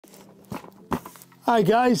Hi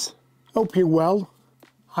guys, hope you're well.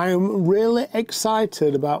 I am really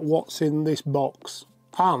excited about what's in this box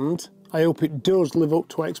and I hope it does live up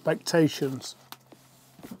to expectations.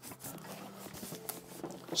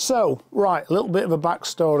 So, right, a little bit of a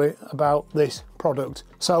backstory about this product.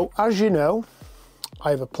 So, as you know,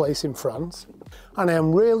 I have a place in France and I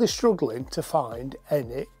am really struggling to find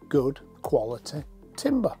any good quality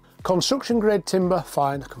timber. Construction grade timber,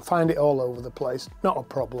 fine, I can find it all over the place, not a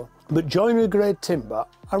problem. But joinery grade timber,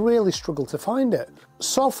 I really struggle to find it.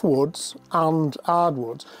 Softwoods and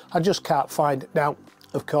hardwoods, I just can't find it. Now,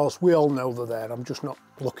 of course, we all know they're there, I'm just not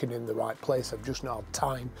looking in the right place, I've just not had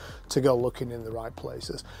time to go looking in the right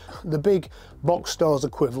places. The big box stores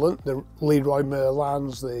equivalent, the Leroy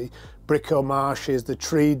Merlins, the Bricomarches, the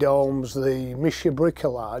Tree Domes, the Misha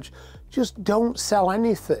Bricolage, just don't sell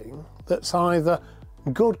anything that's either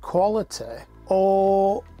good quality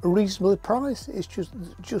or reasonably priced. It's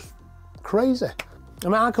just crazy. I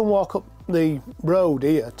mean, I can walk up the road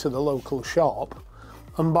here to the local shop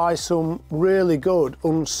and buy some really good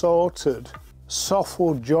unsorted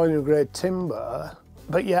softwood joinery grade timber,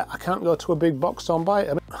 but yet I can't go to a big box store and buy it.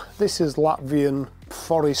 I mean, this is Latvian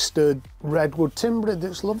forested redwood timber.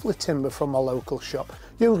 It's lovely timber from my local shop.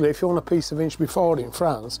 Usually if you want a piece of inch before in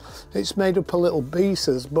France, it's made up of little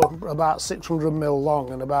pieces, but about 600 mil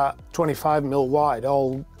long and about 25 mil wide,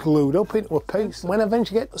 all glued up into a piece. When I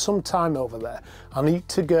eventually get some time over there, I need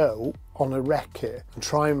to go on a recce and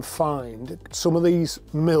try and find some of these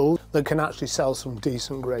mills that can actually sell some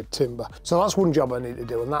decent grade timber. So that's one job I need to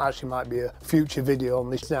do, and that actually might be a future video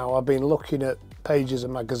on this. Now, I've been looking at pages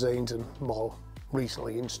of magazines and more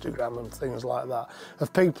recently Instagram and things like that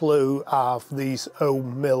of people who have these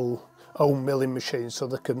own milling machines so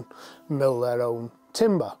they can mill their own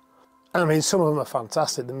timber. I mean, some of them are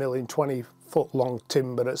fantastic. They're milling 20-foot long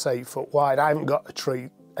timber that's 8 foot wide. I haven't got a tree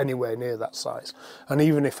anywhere near that size, and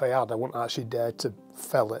even if I had, I wouldn't actually dare to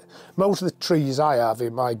fell it. Most of the trees I have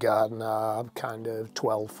in my garden are kind of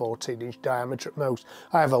 12-14 inch diameter at most.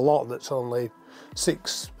 I have a lot that's only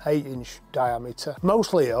 6-8 inch diameter,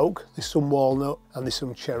 mostly oak. There's some walnut and there's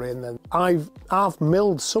some cherry, and then I've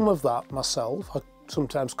milled some of that myself. I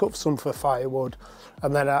sometimes cut some for firewood,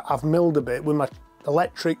 and then I've milled a bit with my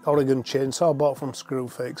electric Oregon chainsaw I bought from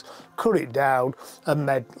Screwfix, cut it down and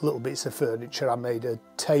made little bits of furniture. I made a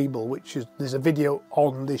table, which is, there's a video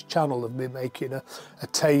on this channel of me making a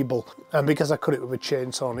table, and because I cut it with a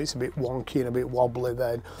chainsaw and it's a bit wonky and a bit wobbly,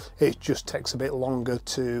 then it just takes a bit longer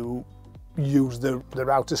to use the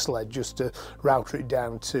router sled just to router it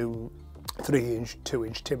down to 3 inch, 2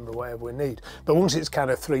 inch timber, whatever we need. But once it's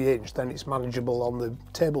kind of 3 inch, then it's manageable on the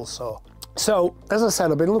table saw. So as I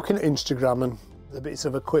said, I've been looking at Instagram and the bits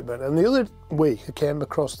of equipment, and the other week I came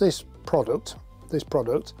across this product,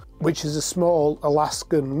 which is a small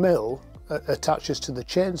Alaskan mill attaches to the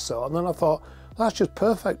chainsaw, and then I thought, that's just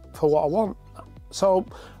perfect for what I want. So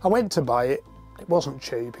I went to buy it. It wasn't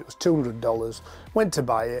cheap, it was $200. Went to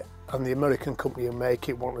buy it, and the American company who make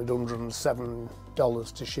it wanted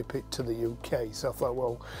 $107 to ship it to the UK. So I thought,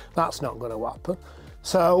 well, that's not going to happen.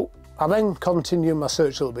 So I then continued my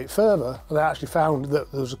search a little bit further, and I actually found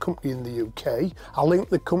that there was a company in the UK. I'll link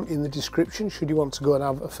the company in the description should you want to go and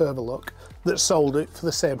have a further look, that sold it for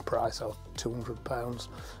the same price, of £200.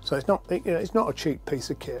 So it's not a cheap piece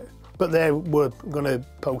of kit, but they were going to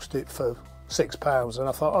post it for £6, and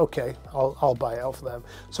I thought, okay, I'll buy it off them.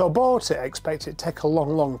 So I bought it, I expected it to take a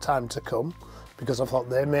long time to come, because I thought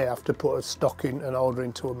they may have to put a stock in and order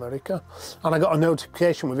into America. And I got a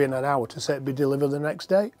notification within an hour to say it'd be delivered the next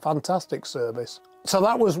day. Fantastic service. So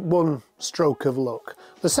that was one stroke of luck.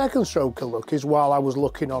 The second stroke of luck is while I was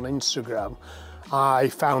looking on Instagram, I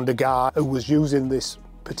found a guy who was using this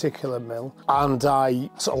particular mill, and I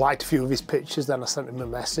sort of liked a few of his pictures. Then I sent him a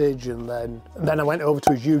message, and then I went over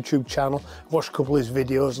to his YouTube channel, watched a couple of his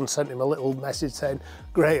videos and sent him a little message saying,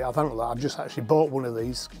 great, I think that I've just actually bought one of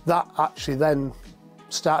these. That actually then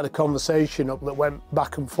started a conversation up that went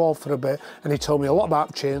back and forth for a bit, and he told me a lot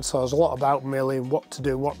about chainsaws, a lot about milling, what to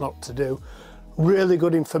do, what not to do. Really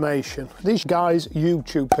good information. This guy's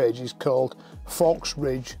YouTube page is called Fox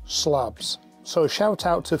Ridge Slabs. So shout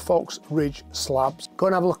out to Fox Ridge Slabs. Go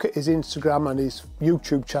and have a look at his Instagram and his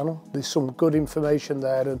YouTube channel. There's some good information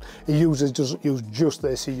there, and he doesn't use just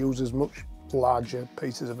this, he uses much larger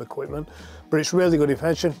pieces of equipment. But it's really good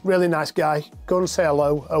information, really nice guy. Go and say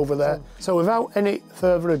hello over there. So without any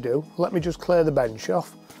further ado, let me just clear the bench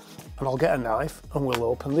off, and I'll get a knife and we'll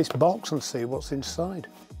open this box and see what's inside.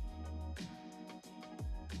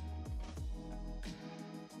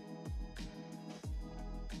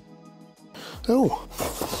 Oh,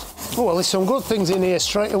 well, there's some good things in here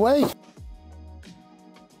straight away.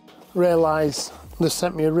 Realise they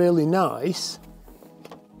sent me a really nice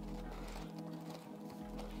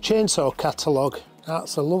chainsaw catalogue.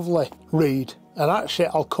 That's a lovely read. And actually,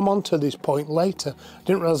 I'll come on to this point later. I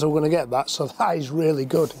didn't realise I was going to get that, so that is really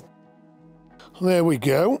good. There we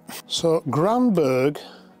go. So, Granberg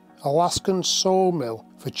Alaskan Sawmill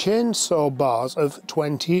for chainsaw bars of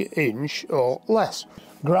 20-inch or less.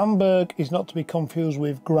 Granberg is not to be confused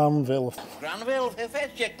with Granville. Granville,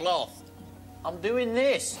 fetch your cloth. I'm doing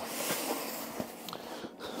this.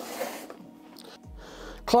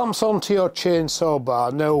 Clamps onto your chainsaw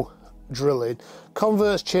bar, no drilling.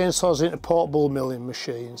 Converts chainsaws into portable milling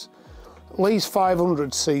machines. At least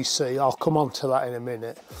 500cc, I'll come on to that in a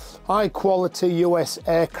minute. High quality US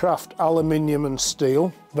aircraft aluminium and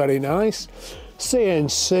steel, very nice.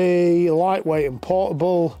 CNC, lightweight and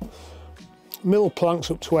portable. Mill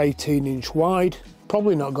planks up to 18-inch wide.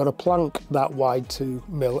 Probably not got a plank that wide to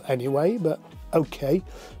mill anyway, but okay.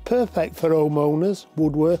 Perfect for homeowners,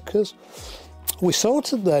 woodworkers. We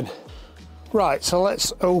sorted then. Right, so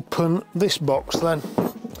let's open this box then.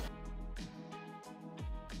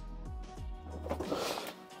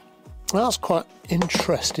 That's quite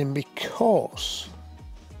interesting because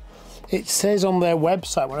it says on their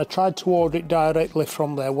website, when I tried to order it directly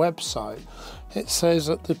from their website, it says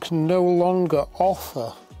that they can no longer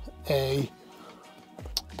offer a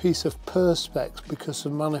piece of perspex because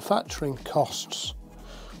of manufacturing costs.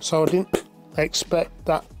 So I didn't expect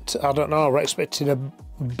that, I don't know, I was expecting a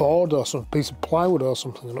board or some piece of plywood or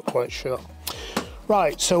something, I'm not quite sure.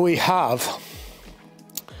 Right, so we have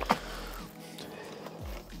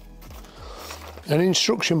an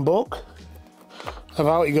instruction book of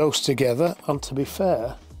how it goes together, and to be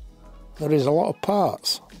fair, there is a lot of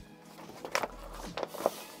parts.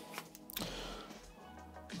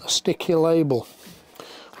 A sticky label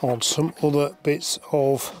on some other bits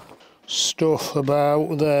of stuff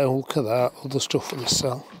about there, look at that, other stuff that they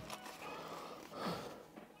sell.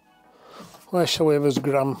 Where shall we have his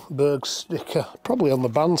Granberg sticker? Probably on the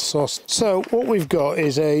bandsaw. So what we've got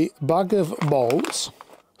is a bag of bolts.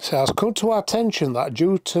 So it's come to our attention that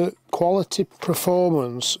due to quality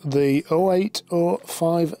performance, the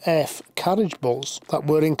 0805F carriage bolts that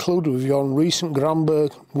were included with your recent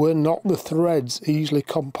Granberg were not the threads easily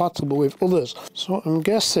compatible with others. So I'm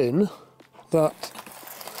guessing that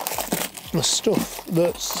the stuff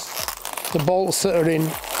that's the bolts that are in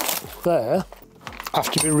there have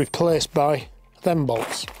to be replaced by them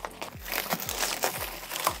bolts.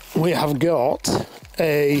 We have got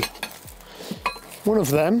one of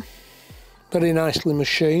them, very nicely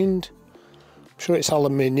machined. I'm sure it's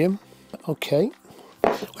aluminium. Okay.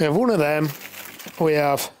 We have one of them. We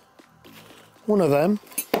have one of them.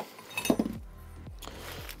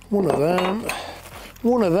 One of them.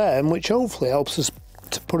 One of them, which hopefully helps us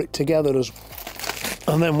to put it together as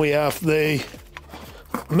well. And then we have the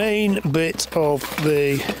main bit of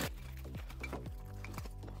the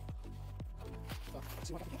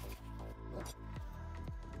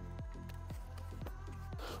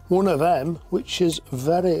one of them, which is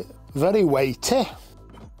very, very weighty.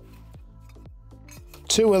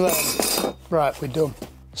 Two of them. Right, we're done.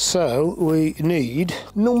 So we need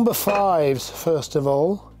number 5s first of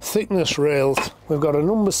all. Thickness rails. We've got a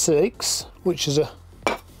number 6, which is a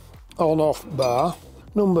on-off bar.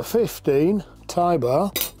 Number 15, tie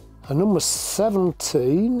bar. A number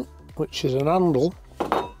 17, which is an handle.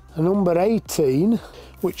 A number 18,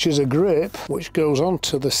 which is a grip, which goes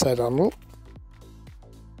onto the said handle.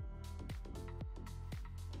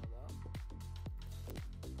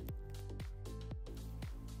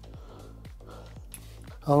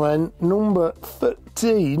 And then number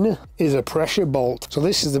 13 is a pressure bolt. So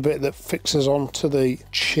this is the bit that fixes onto the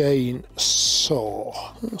chainsaw.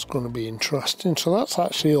 That's going to be interesting. So that's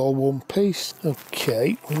actually all one piece.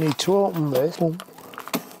 Okay, we need to open this.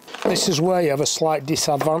 This is where you have a slight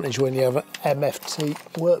disadvantage when you have an MFT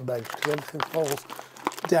workbench, because everything falls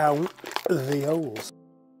down the holes.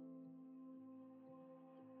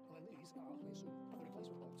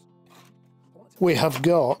 We have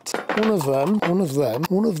got one of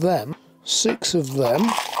them, 6 of them,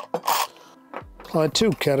 like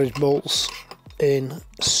 2 carriage bolts in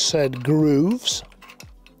said grooves,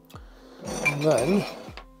 and then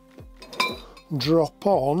drop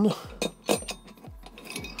on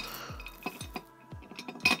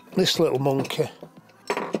this little monkey.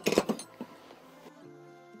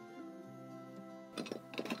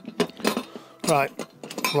 Right,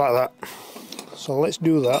 like that. So let's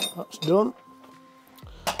do that. That's done.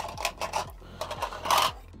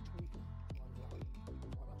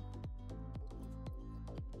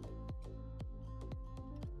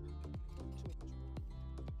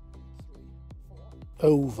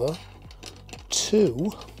 Over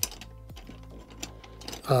 2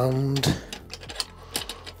 and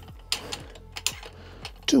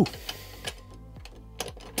 2.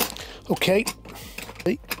 Okay,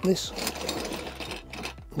 this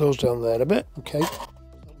goes down there a bit, okay.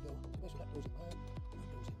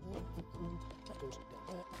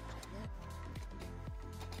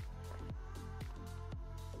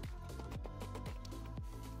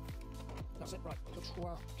 That's it, right, go to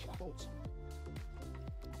our bolts.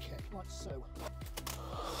 Okay, like so.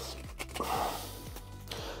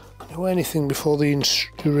 Do anything before you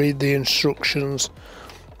read the instructions.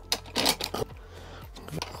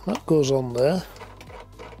 That goes on there.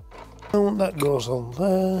 And that goes on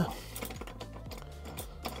there.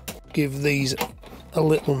 Give these a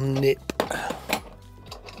little nip.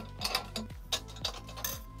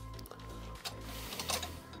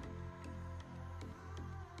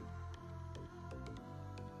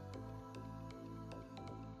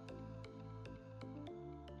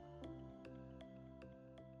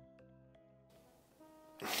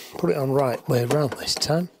 Put it on right way around this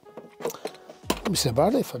time. Wouldn't be so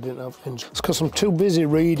bad if I didn't have hinges. It's because I'm too busy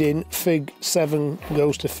reading Fig 7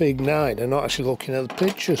 goes to Fig 9 and not actually looking at the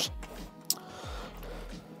pictures.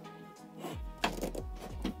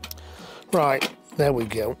 Right, there we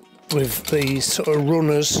go. With these sort of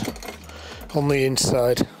runners on the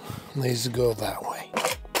inside. And these go that way.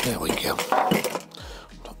 There we go.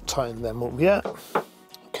 Not tighten them up yet.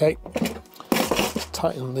 Okay.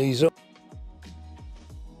 Tighten these up.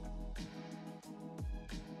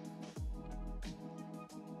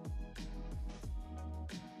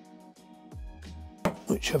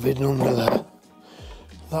 Which I've hidden under there.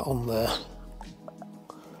 That on there.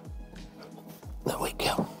 There we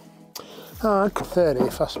go. Oh, I'd cut 30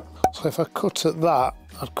 if I... So if I cut at that,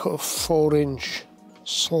 I'd cut a 4-inch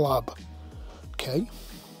slab. Okay.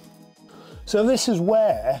 So this is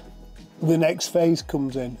where the next phase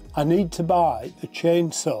comes in. I need to buy a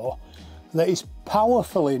chainsaw that is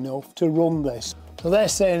powerful enough to run this. So they're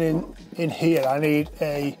saying in here I need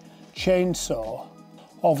a chainsaw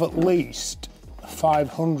of at least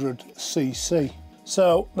 500cc.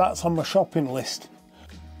 So that's on my shopping list.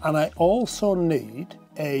 And I also need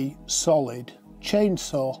a solid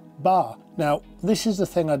chainsaw bar. Now, this is the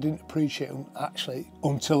thing I didn't appreciate actually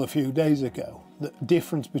until a few days ago. The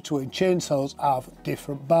difference between chainsaws have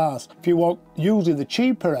different bars. If you want, usually the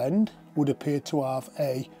cheaper end would appear to have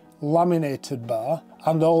a laminated bar,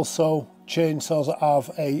 and also chainsaws that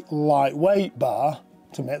have a lightweight bar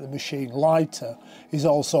to make the machine lighter is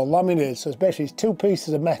also laminated. So it's basically 2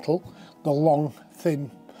 pieces of metal, the long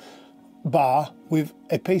thin bar with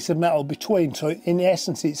a piece of metal between, so in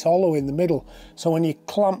essence it's hollow in the middle. So when you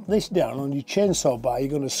clamp this down on your chainsaw bar, you're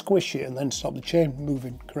going to squish it and then stop the chain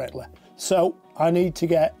moving correctly. So I need to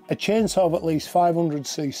get a chainsaw of at least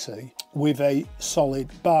 500cc with a solid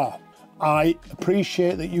bar. I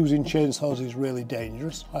appreciate that using chainsaws is really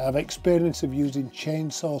dangerous. I have experience of using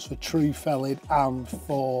chainsaws for tree felling and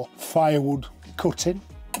for firewood cutting,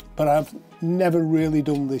 but I've never really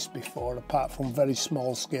done this before, apart from very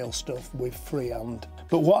small scale stuff with freehand.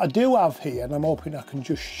 But what I do have here, and I'm hoping I can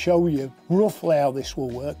just show you roughly how this will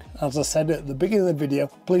work. As I said at the beginning of the video,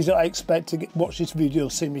 please don't expect to watch this video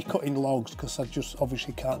and see me cutting logs, because I just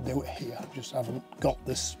obviously can't do it here. I just haven't got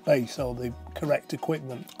the space or the correct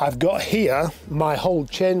equipment. I've got here my whole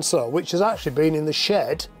chainsaw, which has actually been in the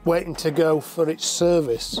shed waiting to go for its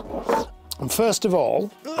service. And first of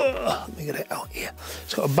all, let me get it out here.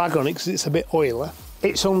 It's got a bag on it because it's a bit oily.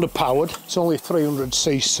 It's underpowered, it's only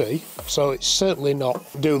 300cc, so it's certainly not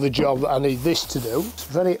do the job that I need this to do. It's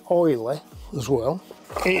very oily as well.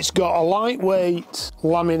 It's got a lightweight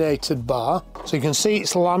laminated bar, so you can see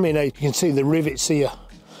it's laminated, you can see the rivets here.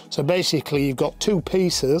 So basically you've got 2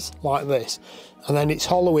 pieces like this, and then it's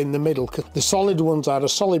hollow in the middle. The solid ones are a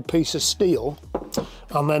solid piece of steel,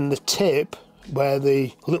 and then the tip, where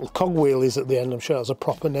the little cogwheel is at the end, I'm sure it has a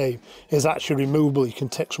proper name, is actually removable. You can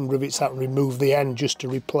take some rivets out and remove the end just to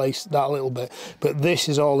replace that little bit. But this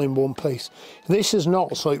is all in one piece. This is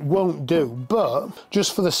not, so it won't do, but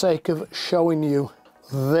just for the sake of showing you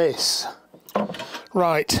this.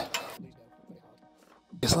 Right.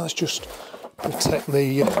 So let's just protect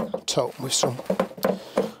the top with some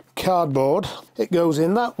cardboard. It goes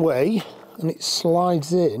in that way and it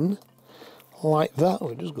slides in like that.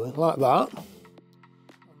 We're just going like that.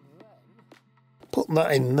 Put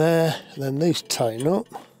that in there, and then these tighten up,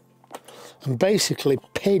 and basically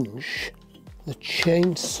pinch the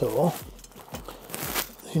chainsaw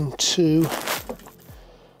into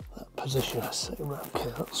that position. I say, right,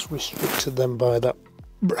 okay, that's restricted then by that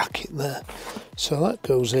bracket there. So that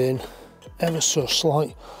goes in, ever so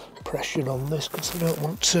slight pressure on this because I don't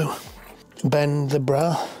want to bend the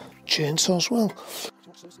bra chainsaws well.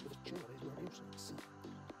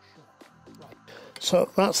 So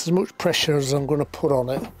that's as much pressure as I'm going to put on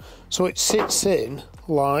it. So it sits in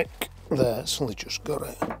like there, it's only just got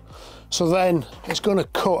it. So then it's going to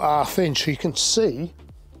cut 1/2 inch, so you can see,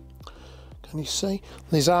 can you see?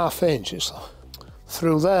 There's 1/2 inch, it's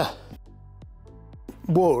through there.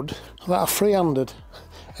 Wood that I free-handed,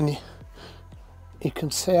 and you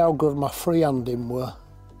can see how good my free-handing were.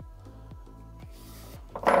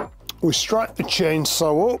 We strike the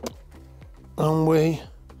chainsaw up and we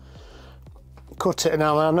cut it.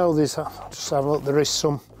 Now I know there's, just have a look, there is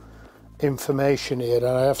some information here, and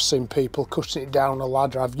I have seen people cutting it down a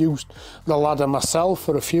ladder. I've used the ladder myself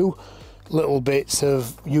for a few little bits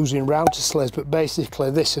of using router slabs, but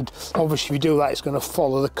basically this would, obviously if you do that, it's going to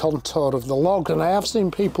follow the contour of the log, and I have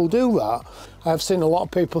seen people do that. I've seen a lot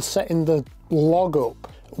of people setting the log up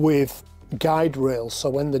with guide rails, so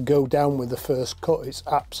when they go down with the first cut, it's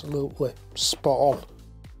absolutely spot on.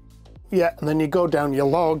 Yeah, and then you go down your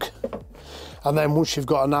log, and then once you've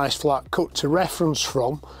got a nice flat cut to reference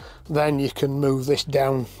from, then you can move this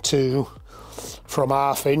down to, from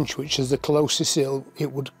 1/2 inch, which is the closest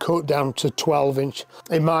it would cut, down to 12 inch.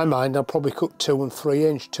 In my mind, I'll probably cut 2 and 3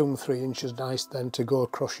 inch. 2 and 3 inches nice then to go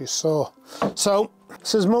across your saw. So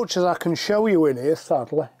it's as much as I can show you in here,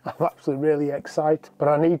 sadly. I'm actually really excited, but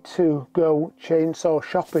I need to go chainsaw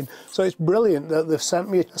shopping. So it's brilliant that they've sent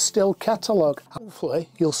me a still catalogue. Hopefully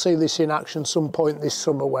you'll see this in action some point this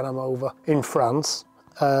summer when I'm over in France,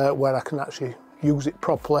 where I can actually use it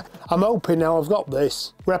properly. I'm hoping now I've got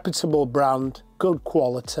this reputable brand, good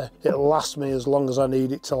quality, it'll last me as long as I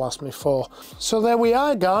need it to last me for. So there we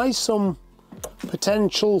are guys, some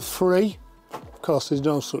potential free, of course there's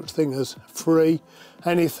no such thing as free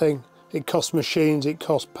anything. It costs machines, it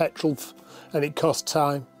costs petrol, and it costs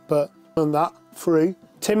time, but other than that, free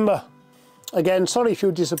timber. Again, sorry if you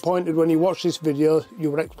were disappointed when you watched this video. You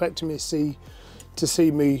were expecting me to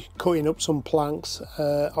see me cutting up some planks.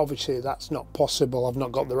 Obviously that's not possible. I've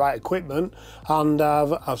not got the right equipment, and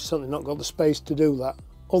I've certainly not got the space to do that.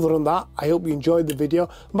 Other than that, I hope you enjoyed the video.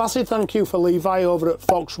 Massive thank you for Levi over at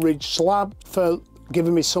Fox Ridge Slab for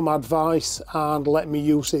giving me some advice and letting me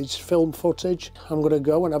use his film footage. I'm going to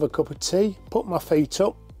go and have a cup of tea, put my feet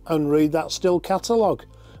up and read that still catalogue.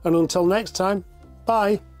 And until next time,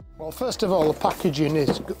 bye. Well, first of all, the packaging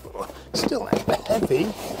is still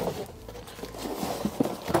heavy.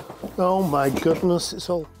 Oh my goodness, it's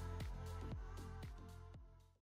all